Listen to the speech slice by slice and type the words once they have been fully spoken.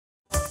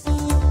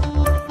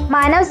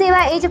માનવ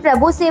સેવા એ જ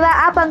પ્રભુ સેવા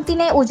આ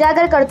પંક્તિને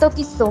ઉજાગર કરતો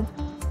કિસ્સો।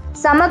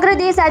 સમગ્ર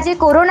દેશ આજે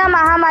કોરોના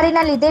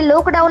મહામારીના લીધે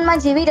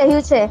લોકડાઉનમાં જીવી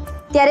રહ્યું છે,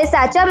 ત્યારે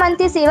સાચા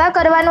મનથી સેવા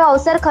કરવાનો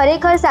અવસર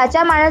ખરેખર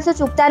સાચા માણસો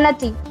ચૂકતા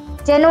નથી,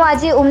 જેનું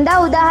આજે ઉમદા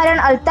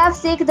ઉદાહરણ અલ્તાફ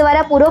શેખ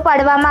દ્વારા પૂરો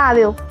પાડવામાં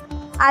આવ્યો।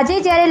 આજે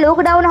જ્યારે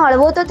લોકડાઉન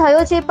હળવો તો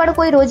થયો છે, પણ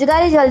કોઈ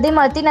રોજગારી જલ્દી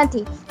મળતી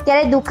નથી,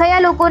 ત્યારે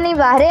દુખૈયા લોકોની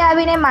વહારે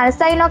આવીને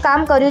માણસાઈનો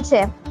કામ કર્યું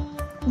છે।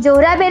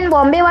 જોહરાબેન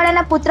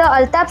બોમ્બેવાળાના પુત્ર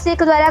અલ્તાફ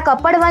શેખ દ્વારા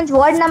કપડવંજ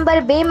વોર્ડ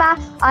નંબર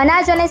 2માં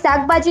અનાજ અને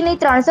શાકભાજીની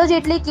 300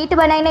 જેટલી કીટ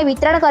બનાવીને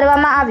વિતરણ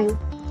કરવામાં આવ્યું,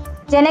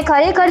 જેને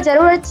ખરેખર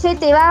જરૂરત છે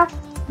તેવા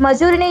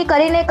મજૂરી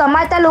કરીને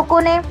કમાતા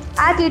લોકોને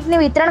આ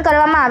કીટનું વિતરણ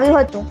કરવામાં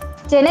આવ્યું હતું,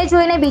 જેને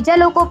જોઈને બીજા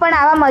લોકો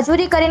પણ આવા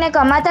મજૂરી કરીને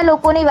કમાતા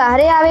લોકોની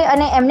વહારે આવે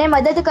અને એમને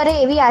મદદ કરે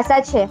એવી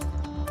આશા છે।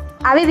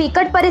 આવી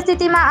વિકટ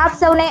પરિસ્થિતિમાં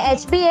આપ સૌને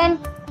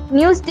Hbn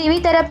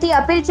ટીવી તરફથી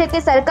અપીલ છે કે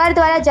સરકાર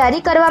દ્વારા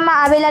જારી કરવામાં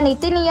આવેલા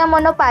નીતિ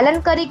નિયમોનું પાલન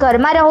કરી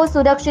ઘરમાં રહો,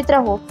 સુરક્ષિત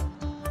રહો।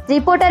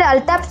 Reporter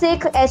Altaf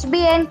Sheikh,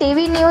 Hbn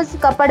TV news,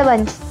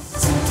 Kapadvanj.